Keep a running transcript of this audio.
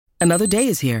Another day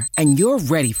is here, and you're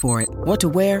ready for it. What to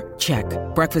wear? Check.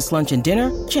 Breakfast, lunch, and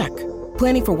dinner? Check.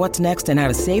 Planning for what's next and how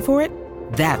to save for it?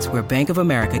 That's where Bank of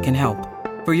America can help.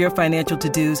 For your financial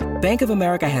to-dos, Bank of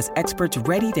America has experts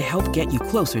ready to help get you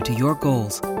closer to your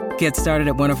goals. Get started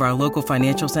at one of our local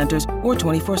financial centers or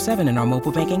 24/7 in our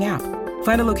mobile banking app.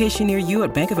 Find a location near you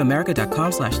at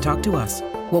bankofamerica.com/talktous.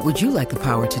 What would you like the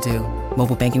power to do?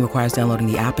 Mobile banking requires downloading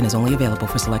the app and is only available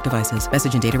for select devices.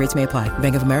 Message and data rates may apply.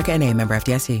 Bank of America N.A., member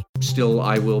FDIC. Still,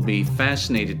 I will be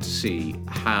fascinated to see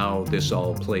how this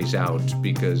all plays out,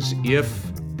 because if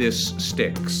this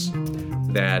sticks,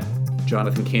 that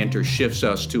Jonathan Kanter shifts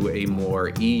us to a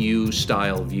more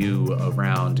EU-style view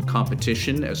around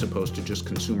competition as opposed to just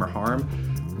consumer harm,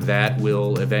 that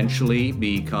will eventually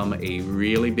become a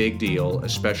really big deal,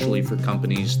 especially for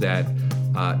companies that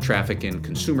traffic in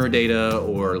consumer data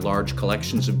or large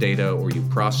collections of data, or you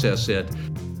process it.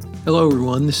 Hello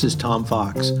everyone, this is Tom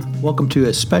Fox. Welcome to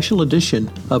a special edition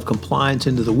of Compliance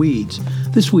Into the Weeds.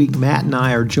 This week, Matt and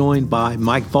I are joined by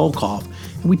Mike Volkov,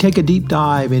 and we take a deep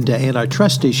dive into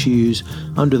antitrust issues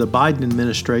under the Biden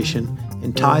administration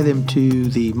and tie them to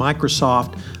the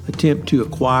Microsoft attempt to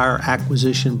acquire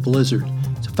acquisition Blizzard.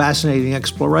 It's a fascinating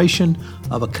exploration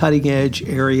of a cutting-edge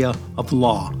area of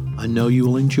law. I know you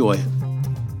will enjoy it.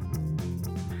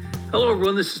 Hello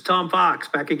everyone, this is Tom Fox,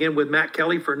 back again with Matt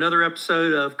Kelly for another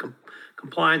episode of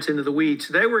Compliance Into the Weeds.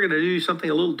 Today we're going to do something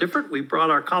a little different. We brought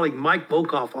our colleague Mike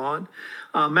Volkov on.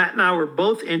 Matt and I were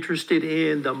both interested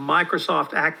in the Microsoft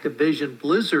Activision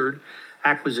Blizzard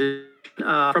acquisition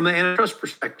from the antitrust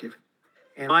perspective.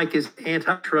 And Mike is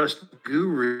antitrust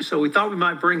guru, so we thought we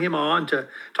might bring him on to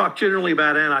talk generally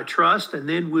about antitrust, and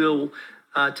then we'll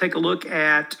take a look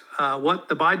at what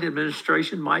the Biden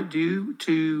administration might do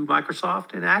to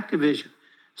Microsoft and Activision.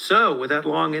 So with that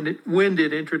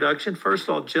long-winded introduction, first of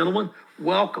all, gentlemen,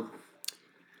 welcome.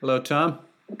 Hello, Tom.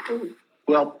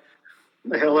 Well,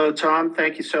 hello, Tom.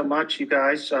 Thank you so much, you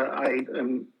guys. I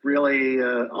am really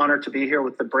honored to be here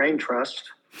with the Brain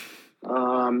Trust,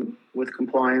 with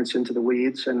Compliance Into the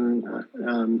Weeds, and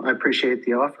I appreciate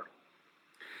the offer.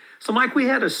 So, Mike, we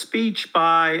had a speech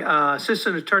by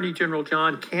Assistant Attorney General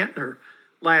John Kantner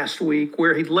last week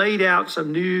where he laid out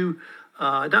some new,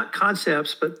 not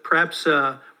concepts, but perhaps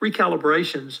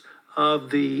recalibrations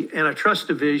of the antitrust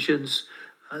divisions,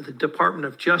 the Department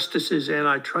of Justice's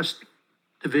antitrust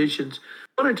divisions.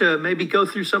 I wanted to maybe go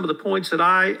through some of the points that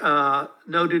I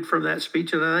noted from that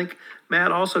speech, and I think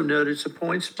Matt also noted some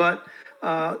points. But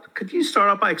could you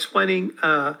start off by explaining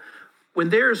when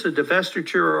there's a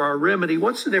divestiture or a remedy,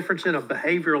 what's the difference in a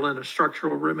behavioral and a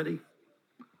structural remedy?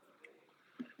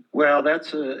 Well,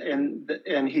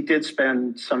 and he did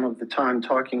spend some of the time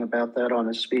talking about that on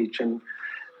his speech. And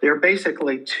there are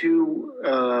basically two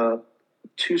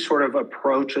sort of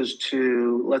approaches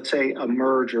to, let's say, a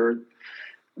merger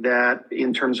that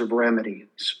in terms of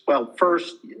remedies. Well,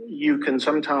 first, you can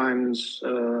sometimes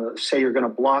say you're going to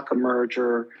block a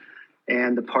merger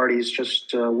and the parties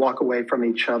just walk away from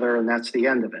each other, and that's the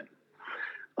end of it.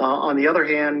 On the other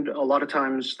hand, a lot of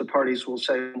times the parties will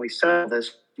say, we sell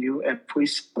this with you, and if we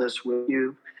sell this with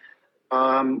you,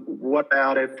 what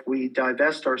about if we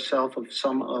divest ourselves of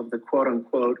some of the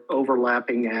quote-unquote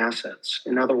overlapping assets?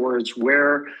 In other words,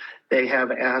 where they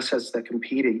have assets that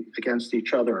compete against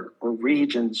each other, or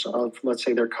regions of, let's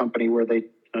say, their company where they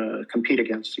compete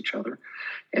against each other.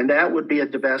 And that would be a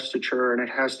divestiture, and it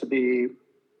has to be,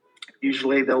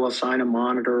 usually they'll assign a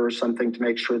monitor or something to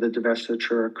make sure the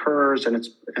divestiture occurs,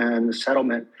 and the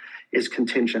settlement is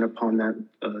contingent upon that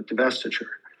divestiture.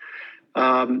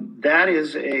 That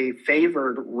is a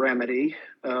favored remedy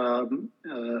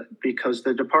because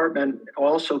the department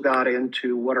also got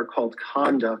into what are called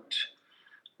conduct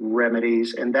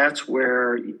remedies, and that's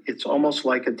where it's almost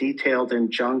like a detailed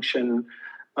injunction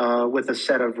with a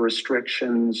set of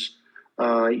restrictions.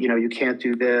 You can't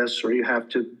do this, or you have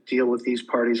to deal with these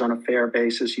parties on a fair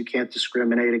basis. You can't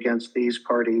discriminate against these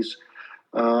parties.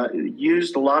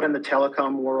 Used a lot in the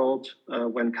telecom world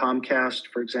when Comcast,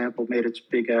 for example, made its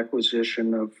big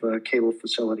acquisition of cable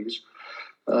facilities.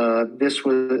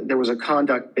 There was a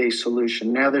conduct-based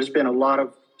solution. Now, there's been a lot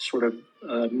of sort of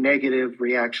negative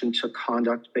reaction to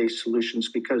conduct-based solutions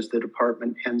because the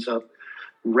department ends up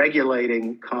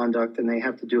regulating conduct, and they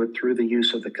have to do it through the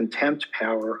use of the contempt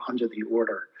power under the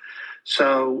order.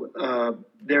 So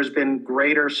there's been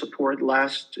greater support.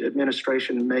 Last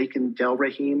administration, Makan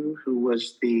Delrahim, who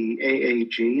was the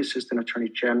AAG, Assistant Attorney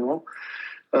General,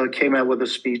 came out with a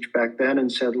speech back then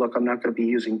and said, look, I'm not going to be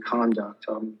using conduct.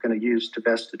 I'm going to use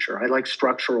divestiture. I like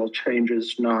structural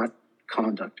changes, not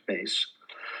conduct-based.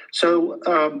 So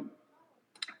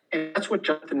and that's what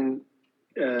Jonathan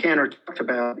Cantor talked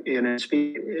about in his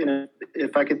speech.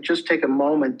 If I could just take a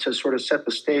moment to sort of set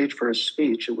the stage for his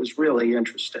speech, it was really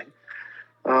interesting.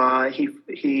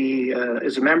 He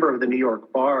is a member of the New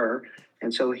York Bar,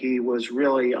 and so he was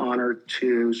really honored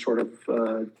to sort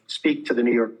of speak to the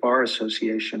New York Bar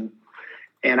Association.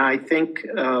 And I think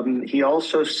he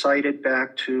also cited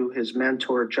back to his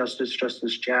mentor,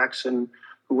 Justice Jackson,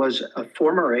 who was a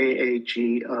former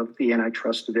AAG of the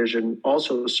Antitrust Division,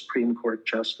 also a Supreme Court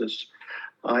justice,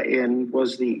 and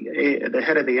was the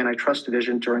head of the Antitrust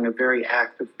Division during a very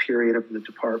active period of the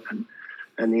department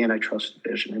and the Antitrust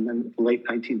Division in the late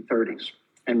 1930s.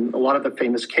 And a lot of the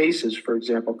famous cases, for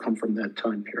example, come from that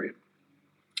time period.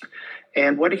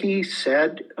 And what he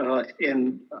said,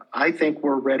 and I think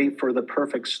we're ready for the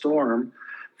perfect storm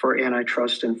for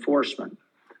antitrust enforcement.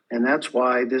 And that's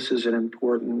why this is an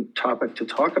important topic to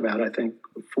talk about, I think,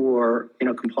 for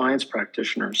compliance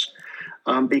practitioners.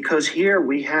 Because here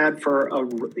we had, for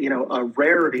a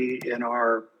rarity in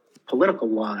our political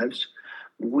lives,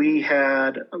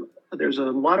 there's a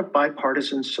lot of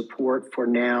bipartisan support for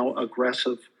now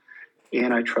aggressive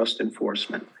antitrust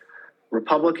enforcement.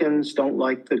 Republicans don't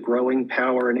like the growing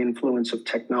power and influence of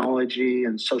technology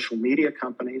and social media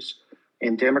companies,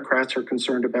 and Democrats are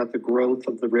concerned about the growth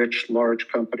of the rich, large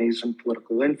companies and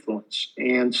political influence.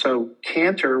 And so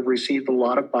Cantor received a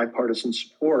lot of bipartisan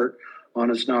support on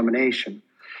his nomination.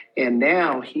 And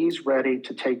now he's ready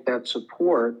to take that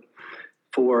support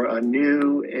for a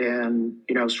new and,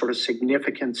 sort of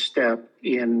significant step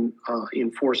in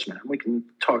enforcement. And we can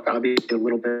talk obviously a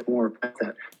little bit more about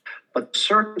that. But the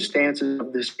circumstances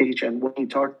of this speech and what he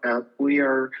talked about,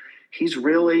 he's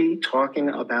really talking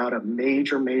about a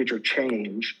major, major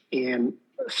change in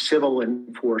civil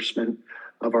enforcement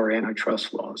of our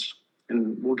antitrust laws.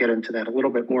 And we'll get into that a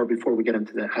little bit more before we get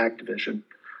into the Activision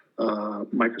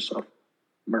Microsoft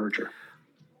merger.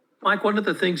 Mike, one of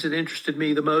the things that interested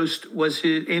me the most was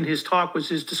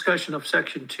his discussion of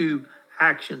Section 2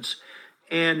 actions.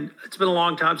 And it's been a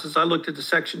long time since I looked at the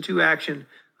Section 2 action,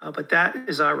 but that,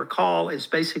 as I recall, is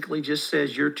basically just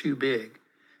says you're too big.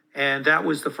 And that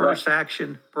was the first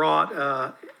action brought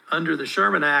under the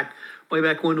Sherman Act way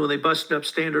back when they busted up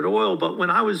Standard Oil. But when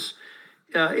I was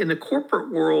in the corporate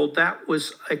world, that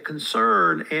was a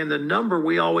concern. And the number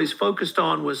we always focused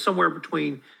on was somewhere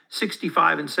between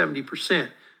 65 and 70%.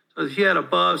 So if you had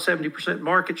above 70%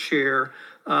 market share,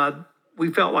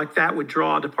 we felt like that would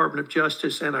draw Department of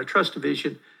Justice and our Trust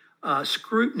Division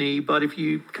scrutiny. But if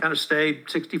you kind of stayed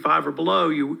 65 or below,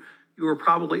 you were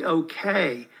probably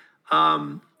okay.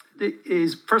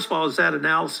 First of all, is that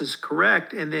analysis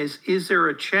correct? And is there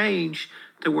a change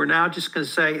that we're now just going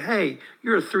to say, hey,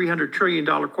 you're a $300 trillion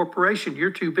corporation, you're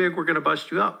too big, we're going to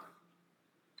bust you up?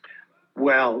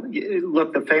 Well,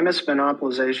 look, the famous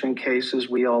monopolization cases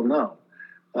we all know.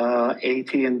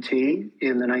 AT&T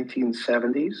in the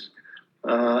 1970s,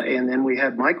 and then we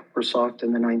had Microsoft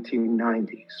in the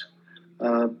 1990s.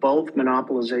 Both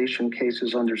monopolization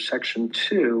cases under Section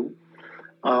 2,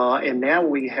 and now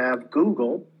we have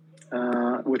Google,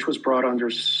 which was brought under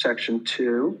Section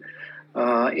 2,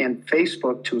 and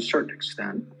Facebook to a certain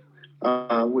extent,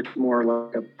 which more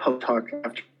like a post hoc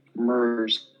after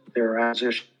mergers, their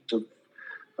acquisitions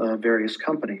of various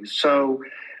companies. So,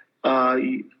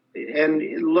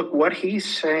 and look, what he's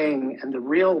saying and the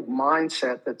real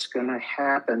mindset that's going to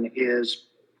happen is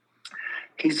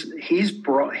he's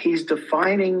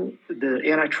defining the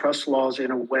antitrust laws in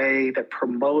a way that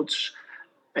promotes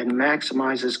and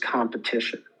maximizes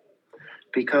competition,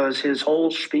 because his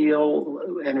whole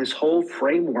spiel and his whole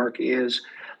framework is,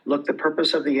 look, the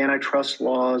purpose of the antitrust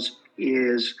laws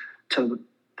is to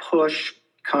push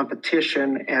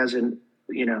competition as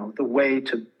the way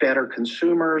to better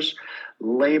consumers.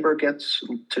 Labor gets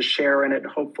to share in it,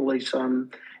 hopefully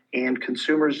some, and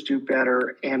consumers do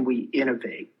better, and we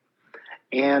innovate.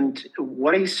 And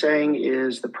what he's saying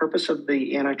is the purpose of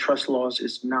the antitrust laws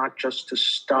is not just to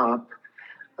stop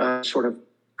sort of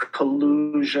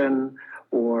collusion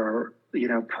or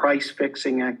price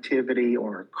fixing activity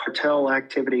or cartel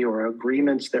activity or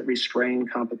agreements that restrain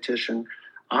competition.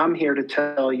 I'm here to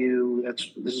tell you,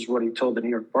 this is what he told the New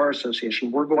York Bar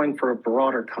Association, we're going for a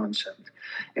broader concept,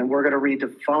 and we're going to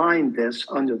redefine this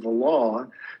under the law,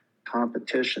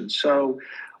 competition. So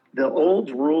the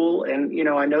old rule, and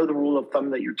I know the rule of thumb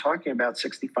that you're talking about,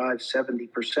 65,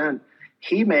 70%,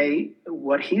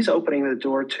 what he's opening the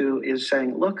door to is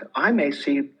saying, look, I may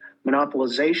see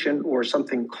monopolization or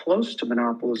something close to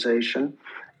monopolization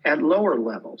at lower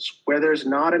levels where there's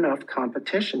not enough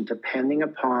competition, depending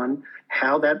upon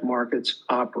how that market's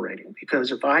operating.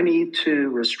 Because if I need to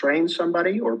restrain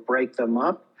somebody or break them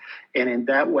up, and in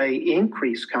that way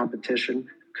increase competition,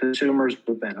 consumers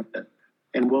will benefit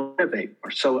and will innovate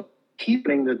more. So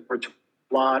keeping the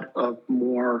a lot of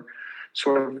more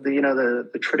sort of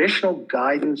the traditional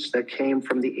guidance that came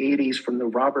from the 80s from the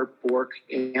Robert Bork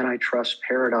Antitrust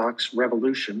Paradox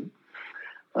Revolution,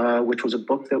 which was a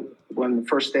book that when the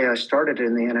first day I started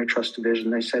in the antitrust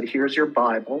division, they said, here's your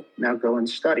Bible, now go and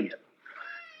study it.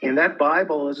 And that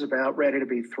Bible is about ready to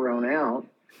be thrown out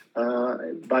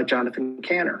by Jonathan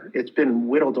Kanter. It's been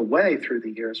whittled away through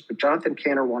the years, but Jonathan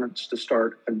Kanter wants to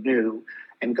start anew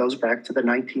and goes back to the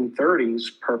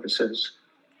 1930s purposes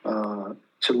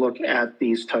to look at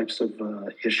these types of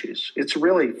issues. It's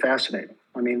really fascinating.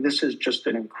 I mean, this is just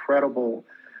an incredible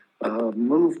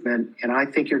movement, and I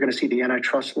think you're going to see the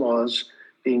antitrust laws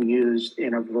being used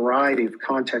in a variety of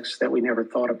contexts that we never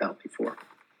thought about before.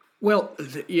 Well,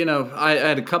 I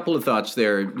had a couple of thoughts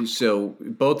there. So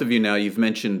both of you now, you've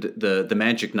mentioned the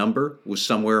magic number was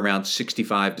somewhere around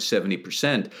 65 to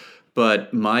 70%.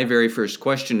 But my very first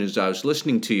question as I was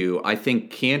listening to you, I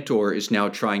think Kanter is now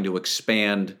trying to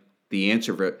expand the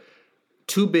answer for it.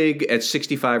 Too big at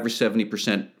 65 or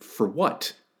 70% for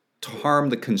what? To harm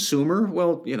the consumer?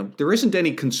 Well, there isn't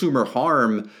any consumer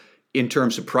harm in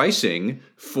terms of pricing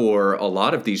for a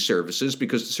lot of these services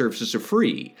because the services are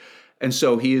free. And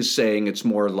so he is saying it's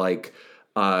more like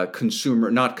not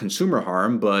consumer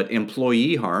harm, but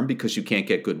employee harm because you can't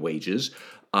get good wages.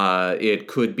 It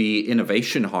could be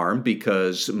innovation harm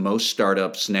because most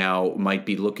startups now might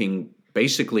be looking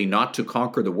basically not to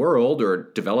conquer the world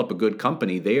or develop a good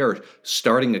company. They are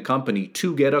starting a company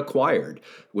to get acquired,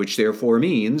 which therefore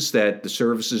means that the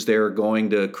services they're going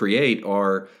to create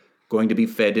are going to be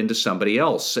fed into somebody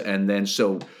else. And then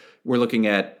so we're looking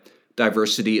at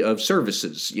diversity of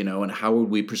services, and how would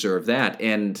we preserve that?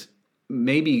 And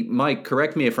maybe, Mike,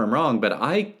 correct me if I'm wrong, but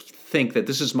I think that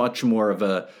this is much more of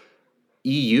a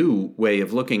EU way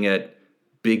of looking at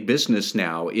big business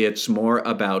now. It's more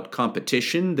about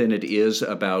competition than it is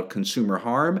about consumer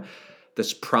harm.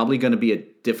 That's probably going to be a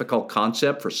difficult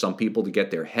concept for some people to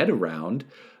get their head around.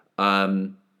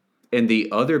 And the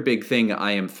other big thing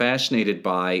I am fascinated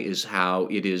by is how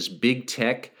it is big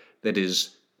tech that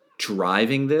is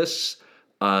driving this.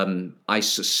 I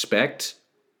suspect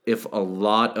if a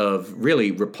lot of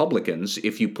really Republicans,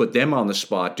 if you put them on the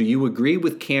spot, do you agree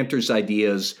with Kanter's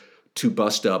ideas to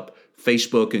bust up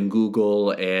Facebook and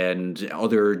Google and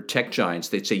other tech giants?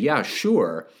 They'd say, yeah,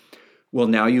 sure. Well,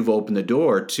 now you've opened the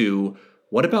door to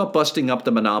what about busting up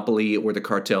the monopoly or the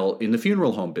cartel in the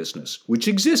funeral home business, which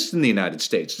exists in the United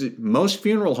States? Most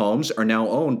funeral homes are now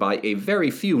owned by a very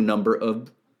few number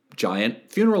of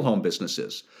giant funeral home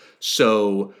businesses.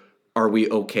 So are we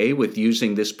okay with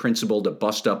using this principle to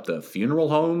bust up the funeral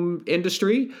home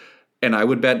industry? And I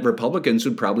would bet Republicans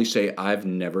would probably say, I've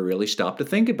never really stopped to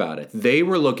think about it. They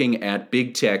were looking at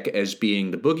big tech as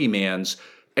being the boogeymans,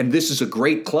 and this is a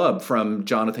great club from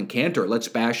Jonathan Kanter. Let's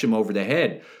bash him over the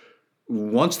head.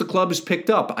 Once the club is picked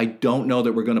up, I don't know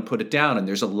that we're going to put it down. And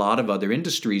there's a lot of other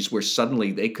industries where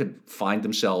suddenly they could find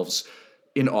themselves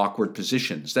in awkward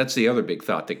positions. That's the other big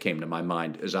thought that came to my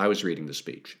mind as I was reading the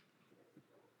speech.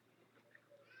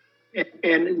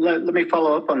 And let me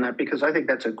follow up on that, because I think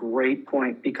that's a great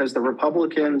point, because the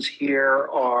Republicans here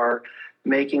are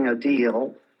making a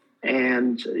deal,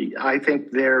 and I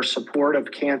think their support of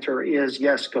Kanter is,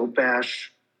 yes, go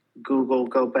bash Google,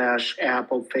 go bash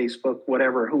Apple, Facebook,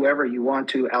 whatever, whoever you want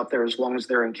to out there, as long as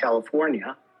they're in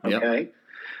California, okay?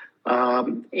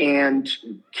 Yep. And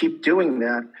keep doing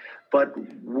that. But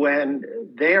when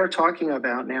they are talking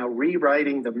about now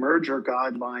rewriting the merger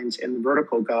guidelines and the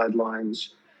vertical guidelines,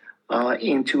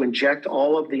 and to inject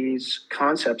all of these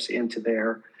concepts into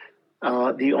there,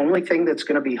 the only thing that's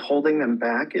going to be holding them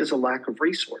back is a lack of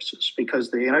resources,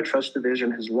 because the antitrust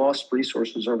division has lost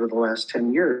resources over the last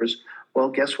 10 years. Well,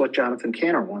 guess what Jonathan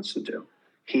Kanter wants to do?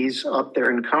 He's up there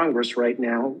in Congress right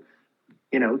now,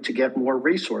 to get more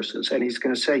resources. And he's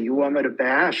going to say, you want me to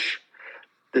bash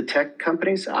the tech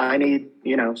companies? I need,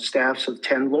 staffs of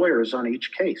 10 lawyers on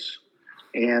each case.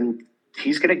 And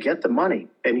he's going to get the money.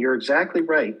 And you're exactly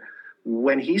right.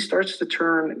 When he starts to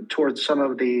turn towards some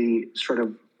of the sort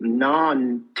of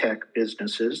non-tech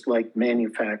businesses like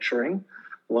manufacturing,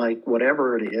 like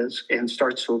whatever it is, and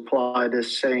starts to apply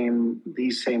these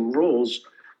same rules,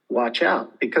 watch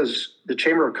out, because the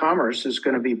Chamber of Commerce is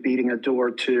going to be beating a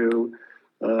door to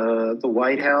the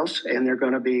White House, and they're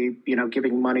going to be,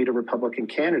 giving money to Republican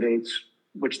candidates,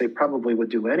 which they probably would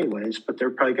do anyways, but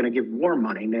they're probably going to give more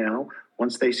money now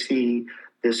once they see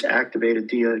this activated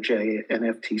DOJ and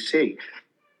FTC.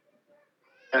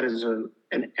 That is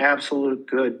an absolute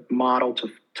good model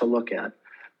to look at.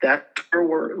 That's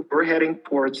where we're heading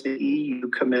towards the EU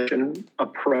Commission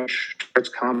approach towards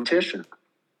competition.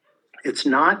 It's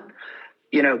not,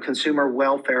 consumer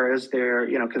welfare. Is there,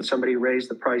 can somebody raise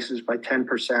the prices by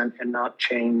 10% and not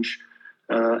change,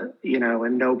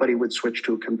 and nobody would switch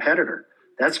to a competitor?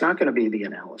 That's not going to be the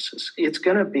analysis. It's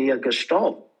going to be a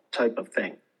gestalt type of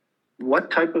thing.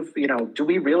 What type of, do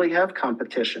we really have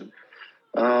competition?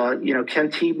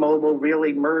 Can T-Mobile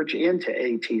really merge into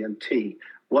AT&T?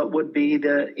 What would be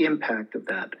the impact of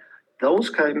that? Those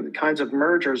kinds of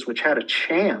mergers, which had a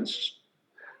chance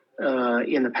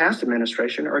in the past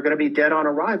administration, are going to be dead on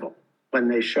arrival when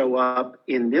they show up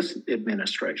in this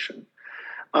administration.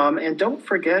 And don't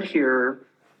forget here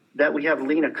that we have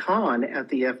Lina Khan at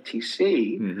the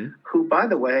FTC, who, by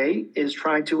the way, is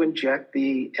trying to inject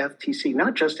the FTC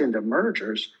not just into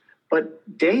mergers,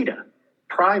 but data,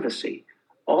 privacy,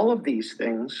 all of these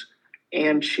things.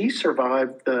 And she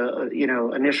survived the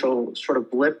initial sort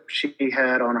of blip she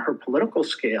had on her political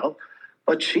scale,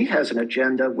 but she has an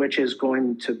agenda which is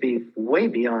going to be way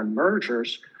beyond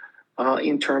mergers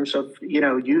in terms of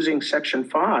using Section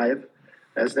 5,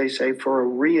 as they say, for a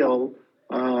real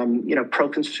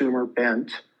pro-consumer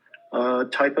bent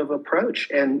type of approach.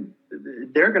 And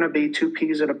they're going to be two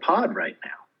peas in a pod right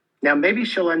now. Now, maybe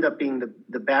she'll end up being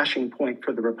the bashing point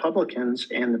for the Republicans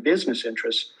and the business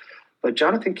interests, but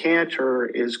Jonathan Kanter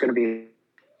is going to be,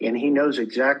 and he knows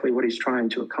exactly what he's trying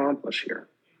to accomplish here.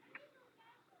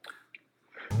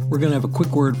 We're going to have a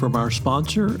quick word from our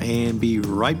sponsor and be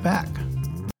right back.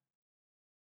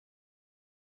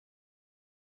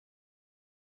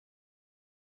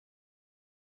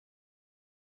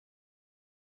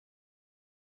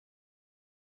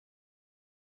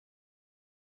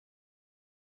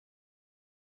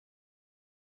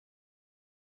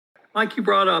 Mike, you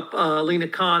brought up Lina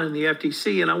Khan and the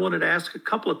FTC, and I wanted to ask a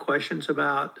couple of questions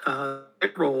about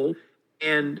their role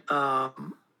and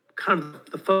kind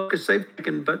of the focus they've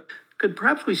taken. But could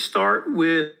perhaps we start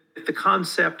with the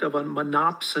concept of a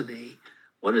monopsony?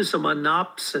 What is a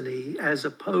monopsony as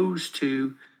opposed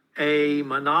to a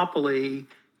monopoly,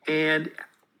 and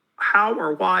how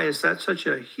or why is that such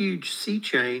a huge sea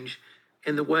change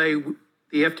in the way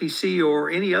the FTC or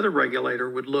any other regulator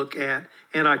would look at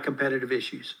anti-competitive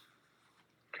issues?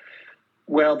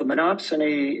 Well, the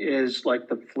monopsony is like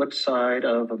the flip side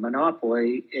of a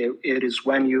monopoly. It is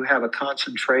when you have a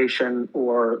concentration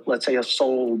or, let's say, a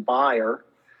sole buyer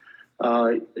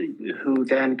who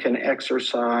then can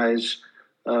exercise,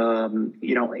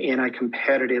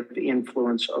 anti-competitive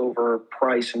influence over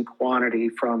price and quantity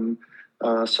from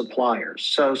suppliers.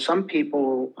 So some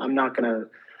people,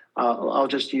 I'll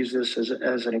just use this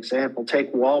as an example.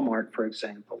 Take Walmart, for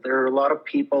example. There are a lot of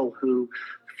people who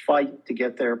fight to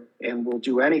get their, and will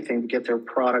do anything to get their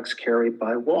products carried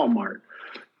by Walmart.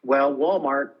 Well,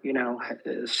 Walmart,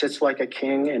 sits like a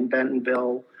king in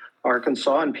Bentonville,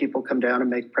 Arkansas, and people come down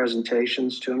and make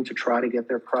presentations to them to try to get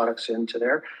their products into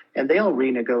there, and they'll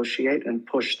renegotiate and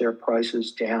push their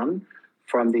prices down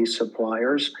from these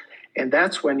suppliers. And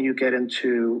that's when you get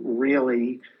into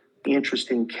really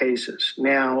interesting cases.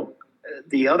 Now,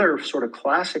 the other sort of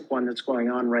classic one that's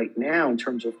going on right now in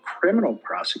terms of criminal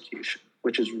prosecution,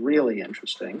 which is really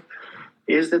interesting,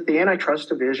 is that the Antitrust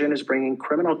Division is bringing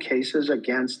criminal cases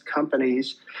against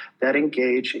companies that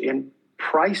engage in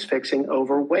price fixing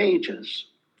over wages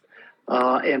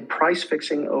and price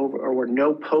fixing over or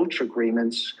no poach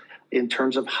agreements in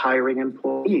terms of hiring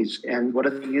employees. And what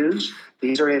do they use?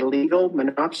 These are illegal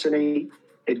monopsony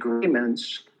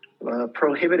agreements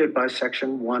prohibited by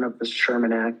Section 1 of the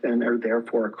Sherman Act and are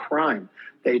therefore a crime.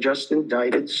 They just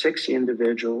indicted 6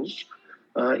 individuals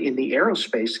in the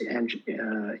aerospace and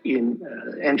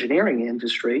engineering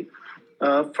industry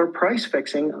for price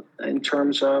fixing in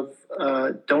terms of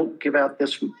don't give out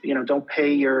this, don't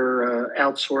pay your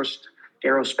outsourced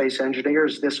aerospace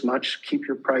engineers this much, keep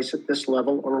your price at this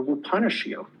level or we'll punish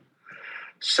you.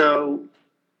 So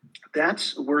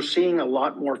we're seeing a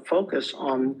lot more focus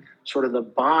on sort of the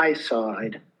buy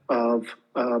side of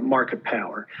market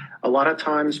power. A lot of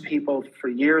times people for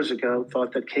years ago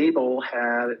thought that cable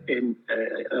had a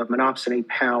monopsony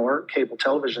power, cable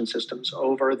television systems,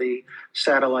 over the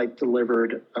satellite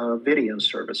delivered video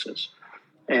services.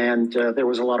 And there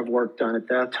was a lot of work done at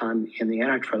that time in the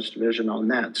Antitrust Division on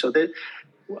that. So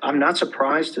I'm not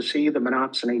surprised to see the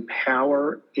monopsony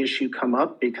power issue come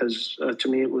up because to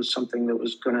me it was something that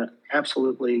was going to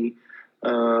absolutely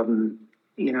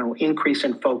increase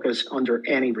in focus under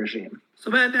any regime. So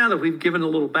Matt, now that we've given a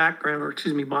little background,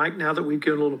 Mike, now that we've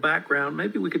given a little background,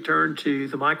 maybe we could turn to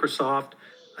the Microsoft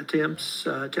attempts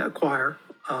to acquire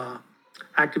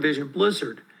Activision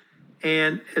Blizzard.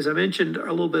 And as I mentioned a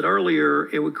little bit earlier,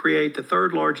 it would create the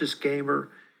third largest gamer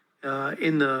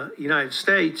in the United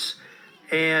States.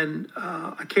 And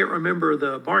I can't remember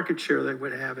the market share they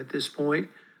would have at this point,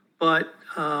 but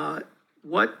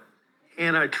what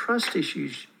antitrust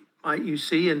issues might you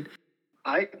see? And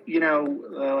I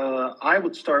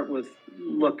would start with,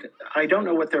 look, I don't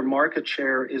know what their market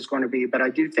share is going to be, but I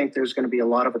do think there's going to be a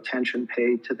lot of attention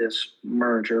paid to this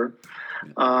merger.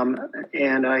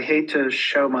 And I hate to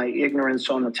show my ignorance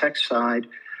on the tech side,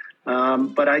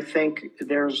 but I think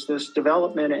there's this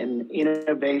development and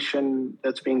innovation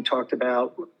that's being talked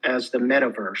about as the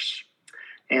metaverse.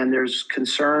 And there's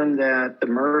concern that the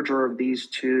merger of these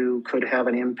two could have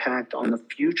an impact on the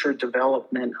future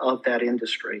development of that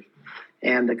industry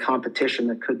and the competition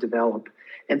that could develop.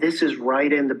 And this is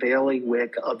right in the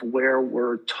bailiwick of where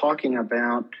we're talking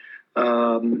about,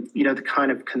 the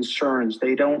kind of concerns.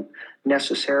 They don't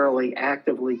necessarily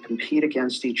actively compete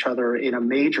against each other in a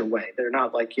major way. They're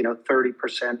not like,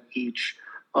 30% each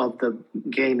of the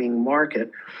gaming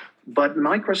market. But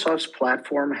Microsoft's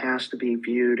platform has to be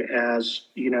viewed as,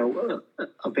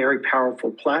 a very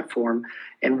powerful platform.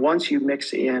 And once you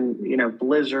mix in,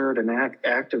 Blizzard and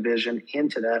Activision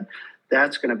into that,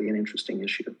 that's going to be an interesting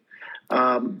issue.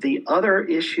 The other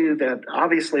issue that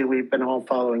obviously we've been all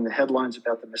following the headlines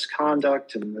about the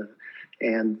misconduct and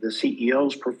the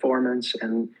CEO's performance.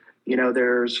 And,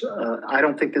 there's, I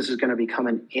don't think this is going to become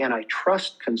an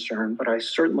antitrust concern, but I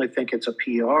certainly think it's a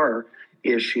PR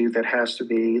issue that has to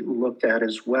be looked at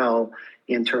as well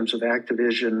in terms of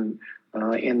Activision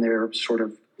in their sort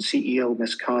of CEO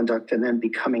misconduct and then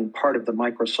becoming part of the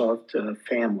Microsoft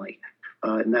family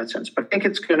in that sense. But I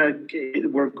think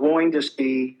we're going to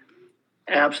see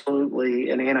absolutely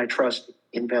an antitrust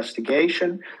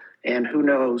investigation, and who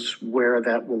knows where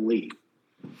that will lead.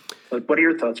 But what are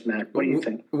your thoughts, Matt? What do you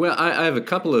think? Well, I have a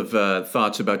couple of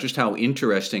thoughts about just how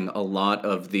interesting a lot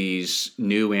of these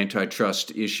new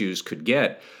antitrust issues could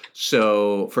get.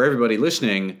 So for everybody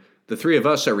listening, the three of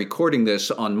us are recording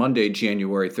this on Monday,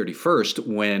 January 31st,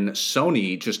 when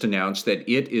Sony just announced that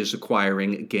it is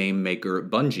acquiring game maker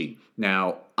Bungie.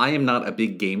 Now, I am not a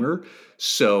big gamer,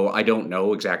 so I don't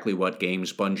know exactly what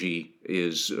games Bungie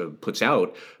puts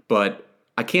out, but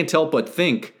I can't help but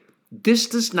think this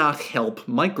does not help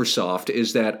Microsoft.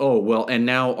 Is that, and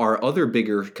now our other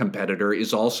bigger competitor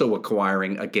is also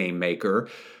acquiring a game maker,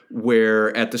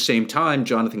 where at the same time,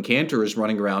 Jonathan Kanter is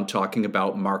running around talking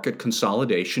about market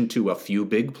consolidation to a few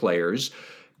big players,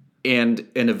 and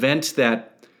an event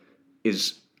that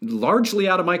is largely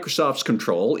out of Microsoft's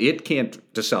control. It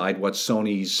can't decide what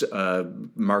Sony's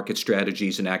market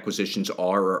strategies and acquisitions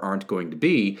are or aren't going to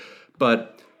be.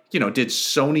 But, did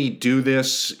Sony do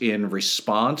this in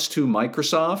response to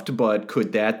Microsoft? But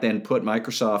could that then put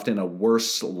Microsoft in a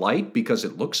worse light because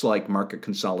it looks like market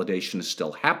consolidation is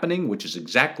still happening, which is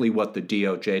exactly what the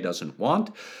DOJ doesn't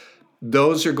want?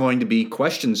 Those are going to be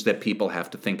questions that people have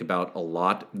to think about a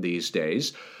lot these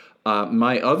days.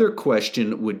 My other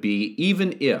question would be,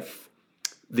 even if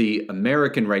the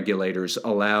American regulators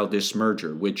allow this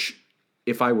merger, which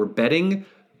if I were betting,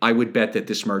 I would bet that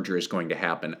this merger is going to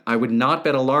happen. I would not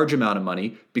bet a large amount of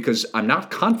money because I'm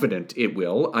not confident it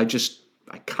will. I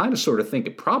kind of sort of think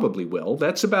it probably will.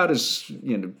 That's about as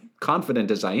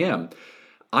confident as I am.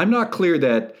 I'm not clear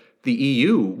that the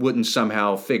EU wouldn't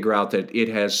somehow figure out that it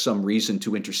has some reason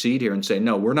to intercede here and say,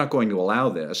 no, we're not going to allow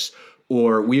this,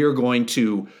 or we are going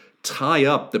to tie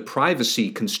up the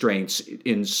privacy constraints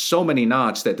in so many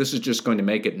knots that this is just going to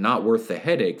make it not worth the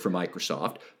headache for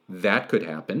Microsoft. That could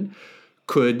happen.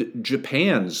 Could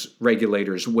Japan's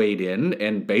regulators wade in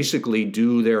and basically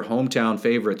do their hometown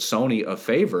favorite Sony a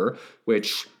favor,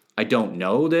 which I don't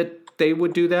know that they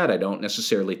would do that. I don't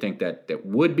necessarily think that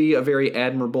would be a very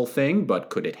admirable thing, but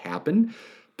could it happen?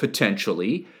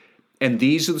 Potentially. And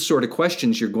these are the sort of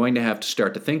questions you're going to have to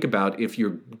start to think about if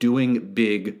you're doing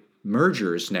big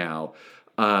mergers now.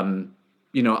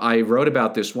 I wrote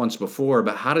about this once before,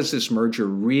 but how does this merger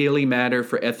really matter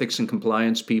for ethics and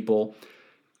compliance people?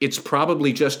 It's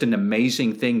probably just an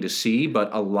amazing thing to see,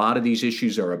 but a lot of these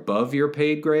issues are above your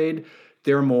paid grade.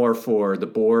 They're more for the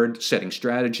board setting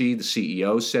strategy, the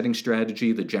CEO setting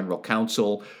strategy, the general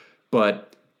counsel.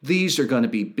 But these are going to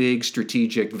be big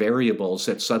strategic variables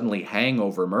that suddenly hang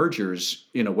over mergers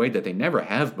in a way that they never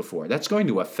have before. That's going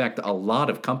to affect a lot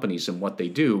of companies and what they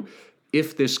do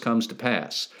if this comes to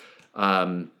pass.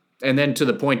 And then to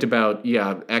the point about,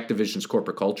 Activision's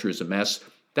corporate culture is a mess.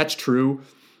 That's true.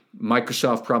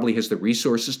 Microsoft probably has the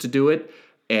resources to do it.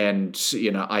 And,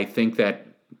 I think that,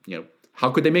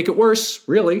 how could they make it worse,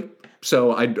 really?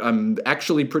 So I'm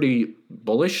actually pretty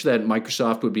bullish that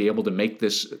Microsoft would be able to make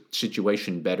this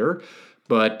situation better.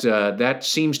 But that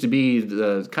seems to be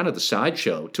the kind of the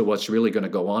sideshow to what's really going to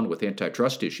go on with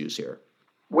antitrust issues here.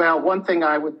 Well, one thing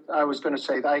I was going to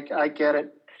say, I get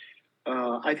it.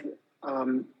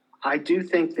 I do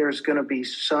think there's going to be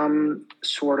some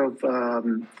sort of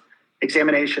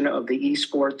examination of the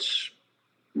esports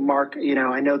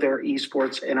I know they're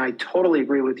esports, and I totally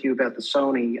agree with you about the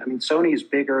Sony. I mean, Sony is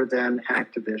bigger than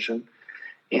Activision,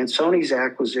 and Sony's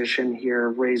acquisition here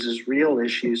raises real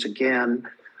issues again.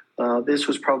 This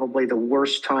was probably the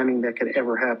worst timing that could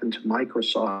ever happen to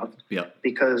Microsoft. Yeah.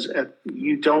 Because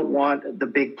you don't want the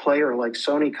big player like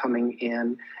Sony coming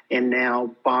in and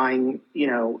now buying,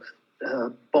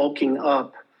 bulking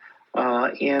up.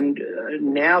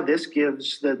 Now this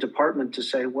gives the department to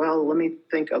say, well, let me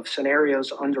think of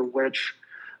scenarios under which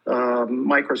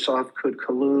Microsoft could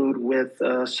collude with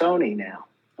Sony now,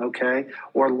 okay,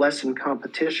 or lessen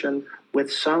competition with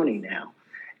Sony now.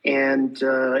 And,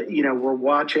 we're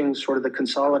watching sort of the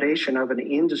consolidation of an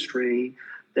industry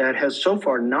that has so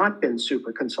far not been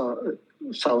super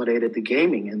consolidated, the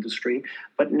gaming industry,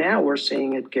 but now we're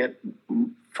seeing it get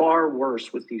far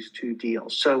worse with these two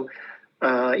deals. So,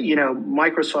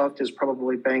 Microsoft is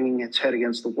probably banging its head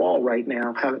against the wall right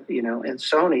now, and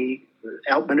Sony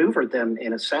outmaneuvered them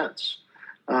in a sense.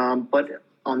 But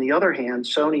on the other hand,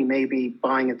 Sony may be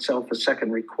buying itself a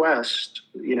second request,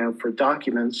 for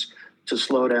documents to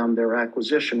slow down their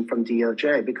acquisition from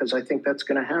DOJ, because I think that's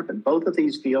going to happen. Both of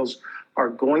these deals are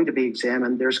going to be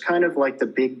examined. There's kind of like the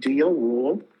big deal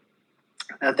rule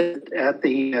at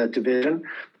the division,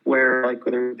 where like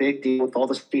with a big deal with all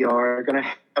this PR, they're going to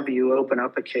have you open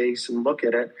up a case and look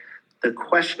at it. The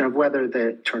question of whether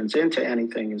that turns into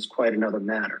anything is quite another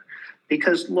matter.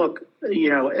 Because look,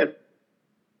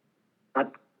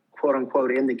 not quote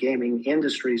unquote in the gaming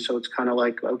industry, so it's kind of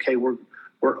like, okay, we're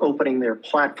opening their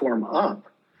platform up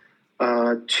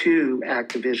to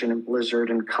Activision and Blizzard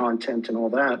and content and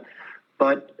all that.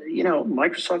 But,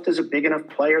 Microsoft is a big enough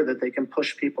player that they can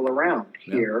push people around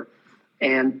here.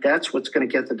 And that's what's going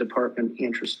to get the department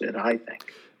interested, I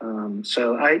think.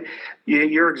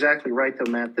 You're exactly right,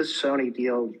 though, Matt. This Sony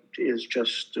deal is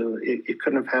just, it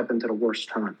couldn't have happened at a worse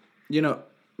time.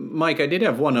 Mike, I did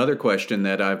have one other question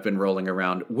that I've been rolling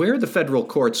around. Where are the federal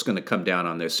courts going to come down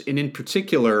on this? And in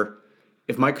particular,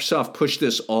 if Microsoft pushed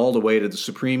this all the way to the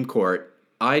Supreme Court,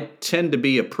 I tend to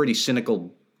be a pretty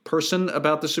cynical person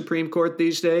about the Supreme Court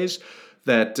these days,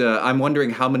 that I'm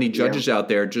wondering how many judges out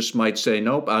there just might say,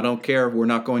 nope, I don't care. We're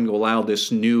not going to allow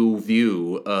this new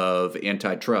view of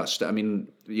antitrust. I mean,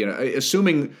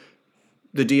 assuming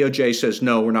the DOJ says,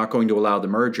 no, we're not going to allow the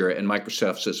merger, and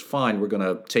Microsoft says, fine, we're going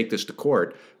to take this to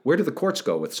court. Where do the courts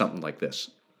go with something like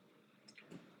this?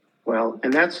 Well,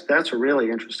 and that's a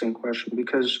really interesting question,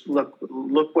 because look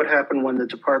what happened when the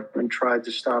department tried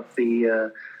to stop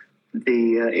the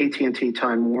AT&T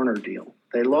Time Warner deal.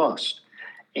 They lost,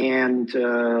 and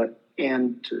they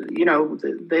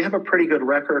have a pretty good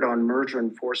record on merger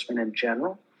enforcement in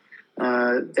general.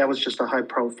 That was just a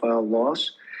high-profile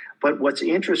loss. But what's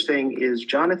interesting is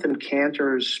Jonathan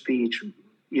Kanter's speech,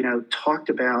 talked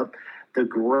about the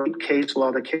great case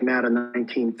law that came out in the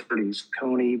 1930s,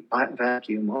 Coney,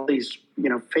 Vacuum, all these,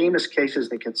 famous cases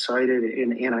that get cited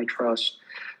in antitrust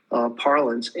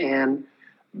parlance. And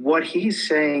what he's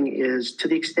saying is, to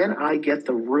the extent I get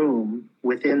the room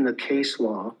within the case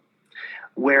law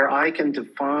where I can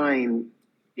define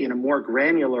in a more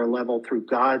granular level through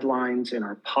guidelines and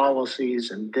our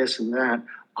policies and this and that,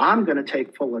 I'm going to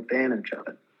take full advantage of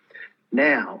it.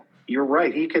 Now, you're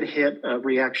right. He could hit a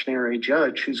reactionary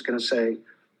judge who's going to say,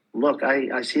 look,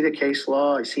 I see the case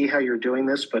law. I see how you're doing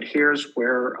this, but here's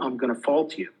where I'm going to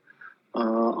fault you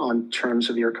on terms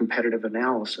of your competitive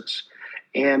analysis.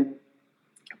 And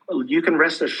you can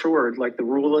rest assured, like the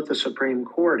rule at the Supreme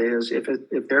Court is, if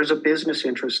there's a business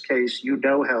interest case,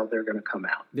 how they're going to come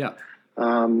out. Yeah.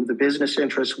 The business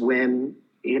interests win,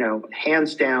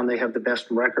 hands down, they have the best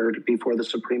record before the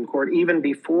Supreme Court, even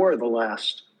before the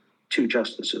last two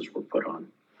justices were put on,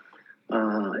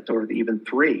 or even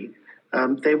three.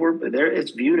 They were there.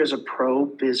 It's viewed as a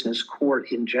pro-business court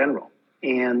in general.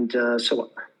 And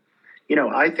so,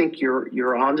 I think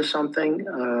you're onto something.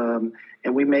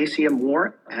 And we may see a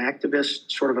more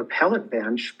activist sort of appellate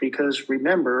bench, because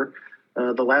remember,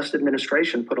 the last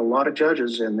administration put a lot of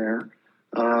judges in there,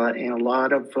 and a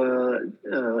lot of,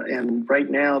 and right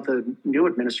now the new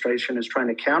administration is trying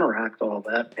to counteract all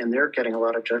that, and they're getting a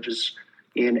lot of judges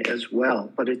in as well.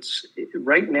 But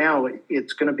right now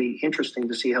it's going to be interesting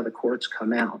to see how the courts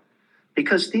come out,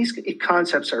 because these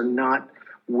concepts are not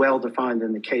well defined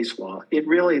in the case law. The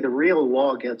real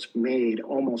law gets made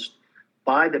almost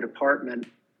by the department,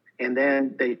 and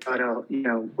then they try to,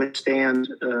 withstand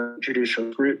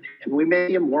judicial scrutiny. And we may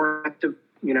see a more active,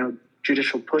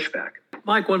 judicial pushback.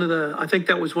 Mike, I think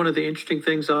that was one of the interesting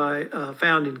things I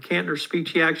found in Cantner's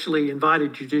speech. He actually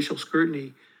invited judicial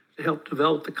scrutiny to help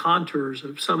develop the contours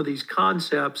of some of these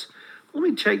concepts. Let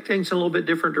me take things in a little bit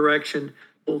different direction.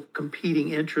 Competing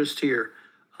interest here,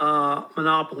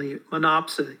 monopsony,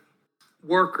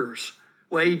 workers,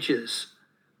 wages,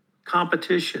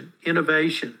 competition,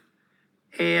 innovation.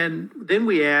 And then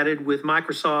we added with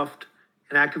Microsoft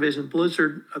and Activision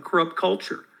Blizzard, a corrupt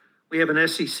culture. We have an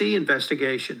SEC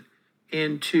investigation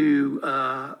into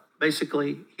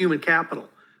basically human capital.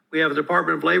 We have a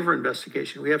Department of Labor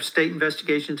investigation. We have state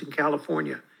investigations in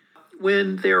California.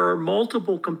 When there are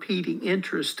multiple competing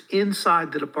interests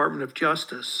inside the Department of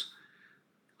Justice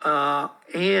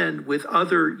and with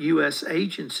other U.S.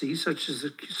 agencies, such as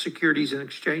the Securities and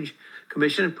Exchange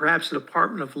Commission and perhaps the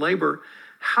Department of Labor,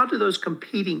 how do those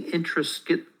competing interests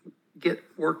get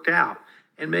worked out?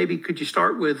 And maybe could you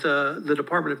start with the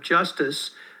Department of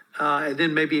Justice and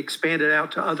then maybe expand it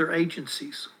out to other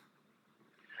agencies?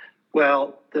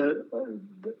 Well,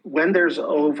 when there's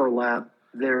overlap,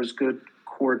 there's good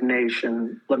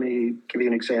coordination. Let me give you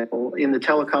an example. In the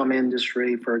telecom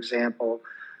industry, for example,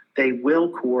 they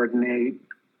will coordinate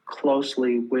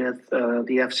closely with the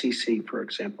FCC, for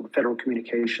example, the Federal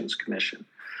Communications Commission.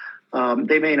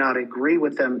 They may not agree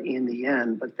with them in the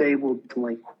end, but they will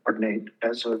definitely coordinate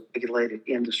as a regulated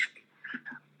industry.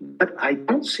 What I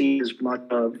don't see as much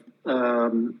of,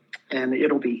 and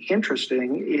it'll be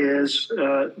interesting, is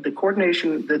the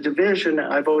coordination, the division.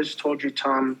 I've always told you,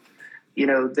 Tom,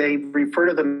 they refer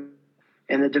to them,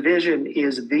 and the division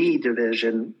is the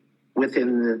division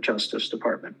within the Justice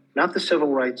Department, not the Civil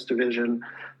Rights Division,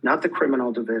 not the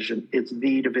Criminal Division. It's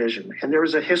the division. And there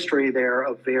was a history there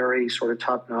of very sort of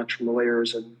top-notch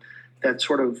lawyers and that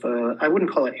sort of, I wouldn't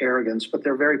call it arrogance, but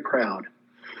they're very proud.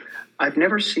 I've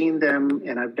never seen them,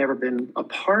 and I've never been a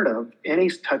part of any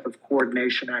type of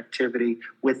coordination activity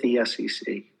with the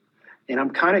SEC. And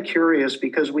I'm kind of curious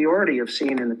because we already have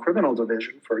seen in the Criminal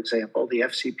Division, for example, the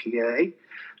FCPA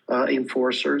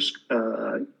enforcers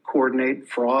coordinate,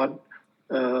 fraud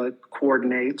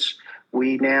coordinates.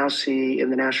 We now see in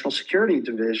the National Security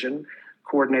Division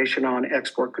coordination on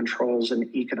export controls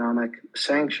and economic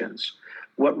sanctions.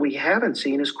 What we haven't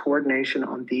seen is coordination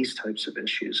on these types of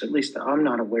issues. At least I'm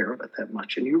not aware of it that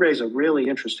much. And you raise a really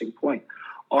interesting point.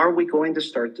 Are we going to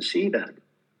start to see that?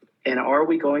 And are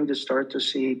we going to start to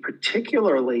see,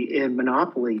 particularly in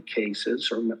monopoly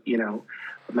cases or,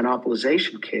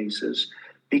 monopolization cases,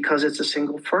 because it's a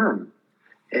single firm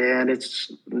and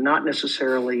it's not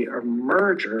necessarily a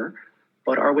merger,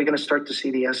 but are we going to start to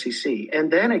see the SEC? And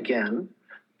then again,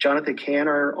 Jonathan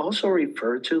Kanter also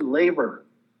referred to labor.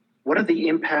 What's the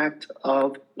impact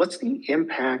of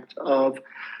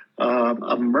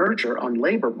a merger on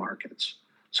labor markets?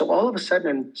 So all of a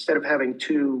sudden, instead of having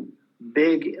two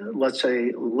big, let's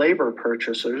say, labor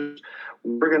purchasers,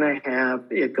 we're going to have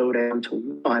it go down to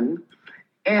one.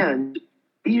 And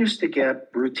we used to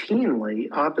get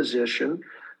routinely opposition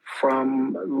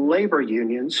from labor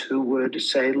unions who would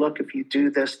say, look, if you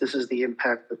do this, this is the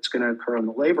impact that's going to occur on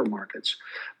the labor markets.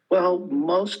 Well,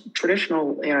 most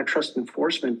traditional antitrust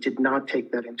enforcement did not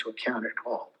take that into account at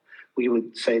all. We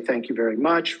would say, thank you very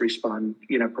much, respond,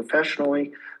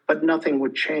 professionally, but nothing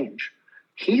would change.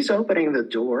 He's opening the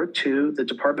door to the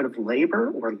Department of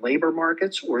Labor or labor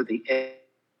markets or the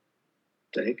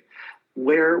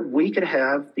where we could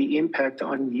have the impact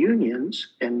on unions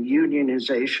and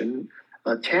unionization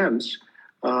attempts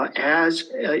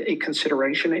as a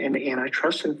consideration in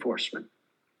antitrust enforcement.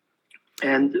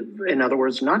 And in other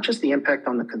words, not just the impact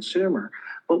on the consumer,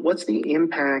 but what's the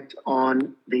impact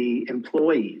on the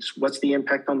employees? What's the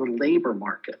impact on the labor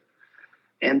market?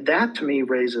 And that, to me,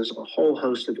 raises a whole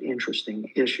host of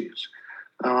interesting issues.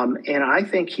 And I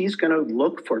think he's going to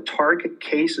look for target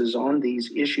cases on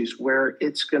these issues where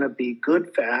it's going to be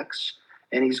good facts,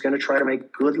 and he's going to try to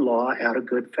make good law out of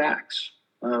good facts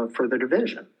for the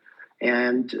division.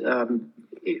 And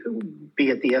be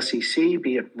it the SEC,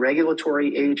 be it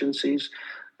regulatory agencies,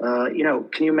 can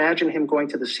you imagine him going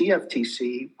to the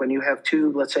CFTC when you have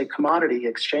two, let's say, commodity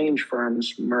exchange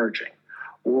firms merging?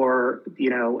 Or,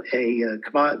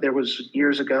 there was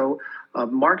years ago a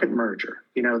market merger,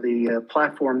 the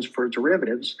platforms for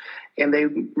derivatives, and they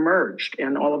merged.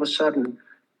 And all of a sudden,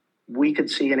 we could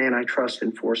see an antitrust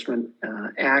enforcement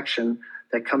action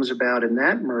that comes about in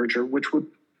that merger, which would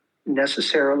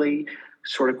necessarily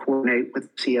sort of coordinate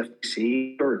with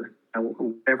CFTC or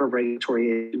whatever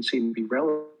regulatory agency would be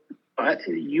relevant.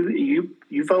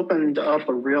 You've opened up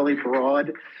a really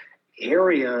broad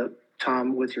area,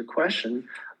 Tom, with your question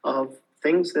of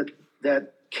things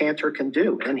that Kanter can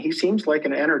do. And he seems like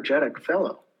an energetic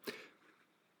fellow.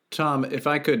 Tom, if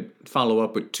I could follow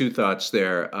up with two thoughts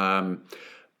there.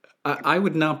 I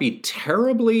would not be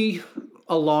terribly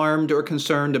alarmed or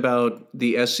concerned about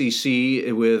the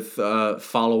SEC with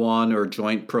follow-on or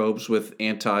joint probes with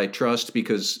antitrust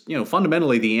because,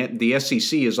 fundamentally the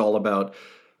SEC is all about,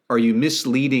 are you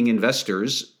misleading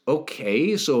investors?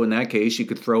 Okay, so in that case, you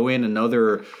could throw in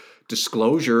another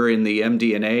disclosure in the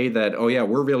MD&A that, oh yeah,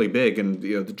 we're really big and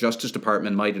the Justice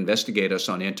Department might investigate us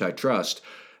on antitrust.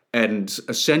 And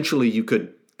essentially you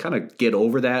could kind of get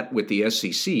over that with the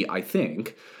SEC, I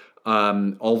think.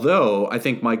 Although I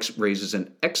think Mike raises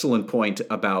an excellent point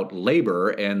about labor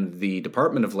and the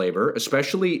Department of Labor,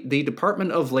 especially the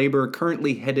Department of Labor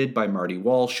currently headed by Marty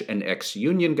Walsh, an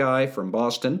ex-union guy from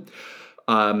Boston,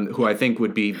 who I think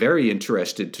would be very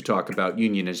interested to talk about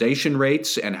unionization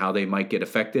rates and how they might get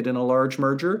affected in a large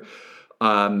merger.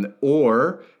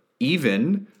 Or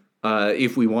even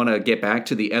if we want to get back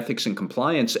to the ethics and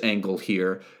compliance angle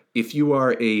here, if you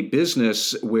are a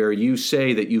business where you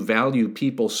say that you value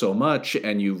people so much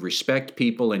and you respect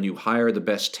people and you hire the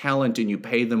best talent and you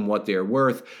pay them what they're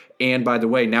worth, and by the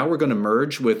way, now we're going to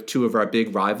merge with two of our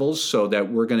big rivals so that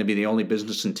we're going to be the only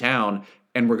business in town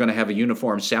and we're going to have a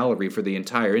uniform salary for the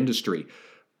entire industry.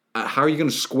 How are you going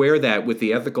to square that with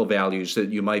the ethical values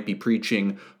that you might be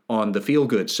preaching on the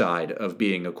feel-good side of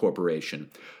being a corporation?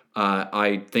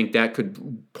 I think that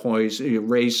could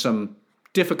raise some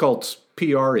difficult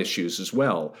PR issues as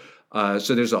well.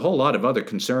 So there's a whole lot of other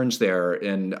concerns there.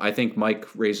 And I think Mike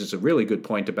raises a really good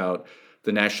point about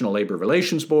the National Labor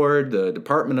Relations Board, the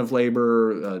Department of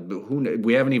Labor.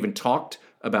 We haven't even talked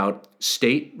about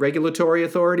state regulatory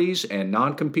authorities and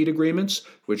non-compete agreements,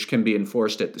 which can be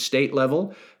enforced at the state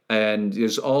level. And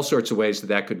there's all sorts of ways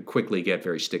that could quickly get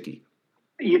very sticky.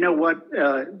 You know what?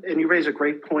 And you raise a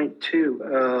great point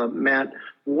too, Matt.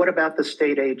 What about the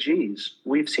state AGs?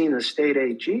 We've seen the state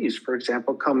AGs, for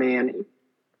example, come in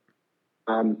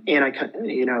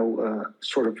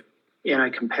sort of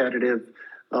anti-competitive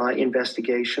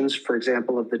investigations, for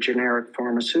example, of the generic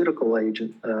pharmaceutical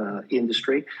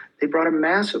industry. They brought a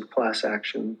massive class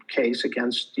action case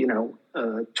against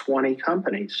 20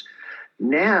 companies.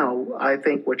 Now, I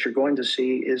think what you're going to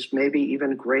see is maybe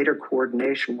even greater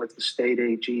coordination with the state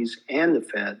AGs and the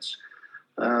feds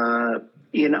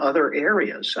in other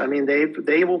areas. I mean,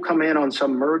 they will come in on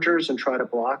some mergers and try to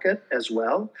block it as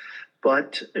well.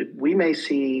 But we may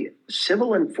see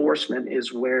civil enforcement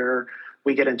is where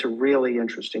we get into really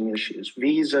interesting issues.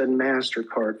 Visa and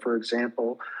MasterCard, for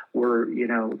example,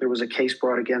 there was a case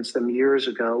brought against them years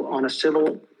ago on a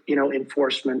civil,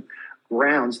 enforcement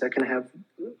grounds that can have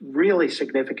really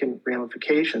significant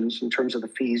ramifications in terms of the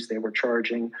fees they were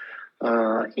charging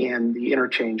and the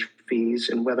interchange fees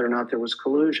and whether or not there was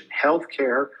collusion.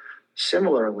 Healthcare,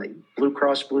 similarly, Blue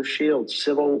Cross Blue Shield,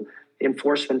 civil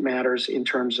enforcement matters in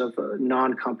terms of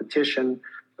non-competition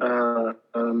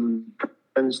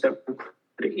provisions that were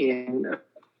included in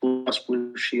Blue Cross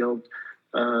Blue Shield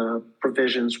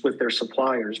provisions with their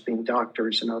suppliers, being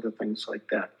doctors and other things like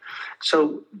that.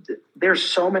 So there's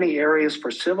so many areas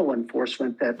for civil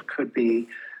enforcement that could be,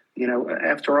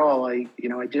 after all, I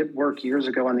did work years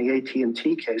ago on the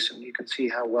AT&T case, and you can see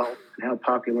how well and how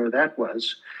popular that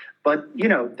was. But,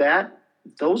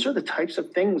 those are the types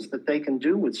of things that they can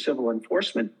do with civil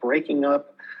enforcement, breaking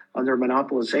up under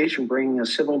monopolization, bringing a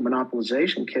civil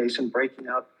monopolization case and breaking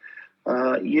up,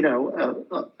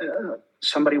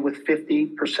 somebody with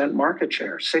 50% market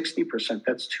share, 60%.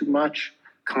 That's too much.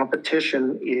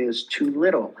 Competition is too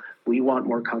little. We want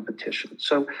more competition.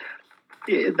 So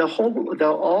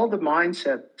all the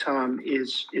mindset, Tom,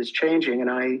 is changing. And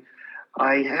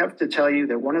I have to tell you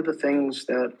that one of the things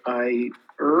that I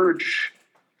urge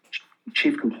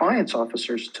chief compliance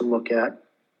officers to look at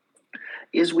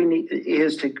is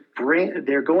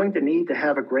they're going to need to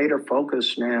have a greater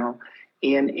focus now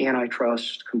in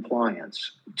antitrust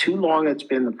compliance. Too long it's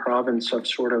been the province of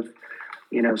sort of,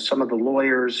 some of the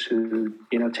lawyers who,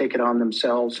 take it on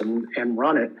themselves and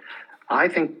run it. I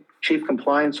think chief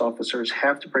compliance officers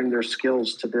have to bring their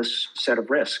skills to this set of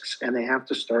risks, and they have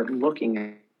to start looking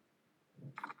at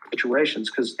situations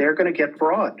because they're going to get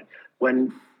broad.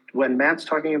 When Matt's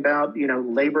talking about,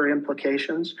 labor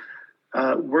implications,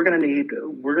 we're going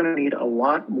to need a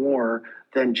lot more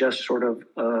than just sort of,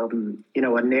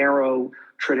 a narrow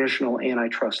traditional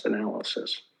antitrust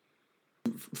analysis.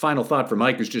 Final thought for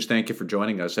Mike is just thank you for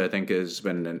joining us. I think has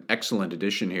been an excellent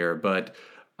addition here, but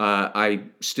I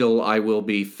will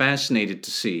be fascinated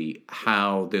to see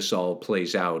how this all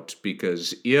plays out,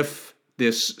 because if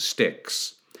this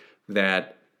sticks,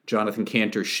 that Jonathan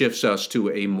Kanter shifts us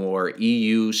to a more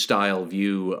EU-style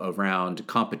view around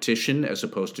competition as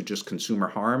opposed to just consumer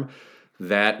harm,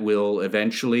 that will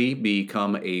eventually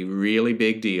become a really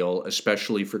big deal,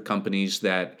 especially for companies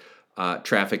that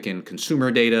traffic in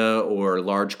consumer data or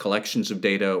large collections of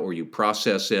data, or you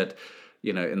process it.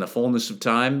 In the fullness of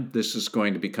time, this is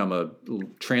going to become a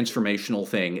transformational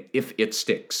thing if it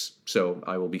sticks. So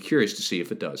I will be curious to see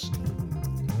if it does.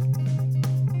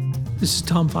 This is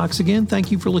Tom Fox again.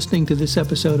 Thank you for listening to this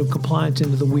episode of Compliance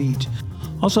Into the Weeds.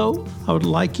 Also, I would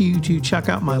like you to check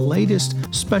out my latest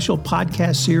special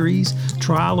podcast series,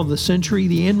 Trial of the Century,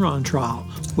 the Enron Trial,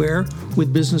 where,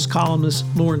 with business columnist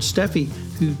Lauren Steffi,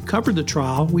 who covered the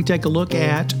trial, we take a look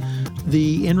at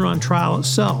the Enron trial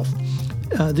itself.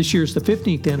 This year's the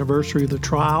 15th anniversary of the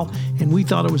trial, and we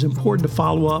thought it was important to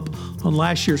follow up on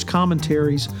last year's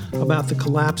commentaries about the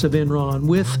collapse of Enron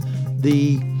with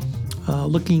the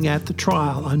looking at the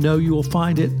trial. I know you will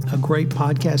find it a great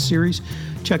podcast series.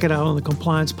 Check it out on the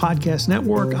Compliance Podcast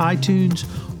Network, iTunes,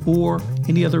 or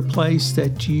any other place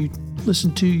that you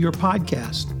listen to your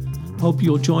podcast. Hope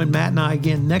you'll join Matt and I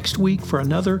again next week for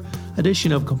another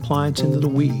edition of Compliance Into the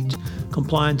Weeds.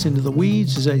 Compliance Into the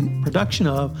Weeds is a production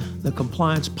of the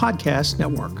Compliance Podcast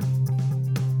Network.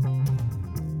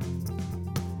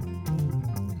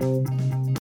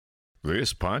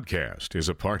 This podcast is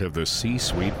a part of the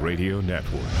C-Suite Radio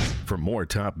Network. For more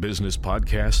top business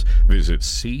podcasts, visit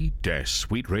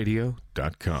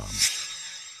c-suiteradio.com.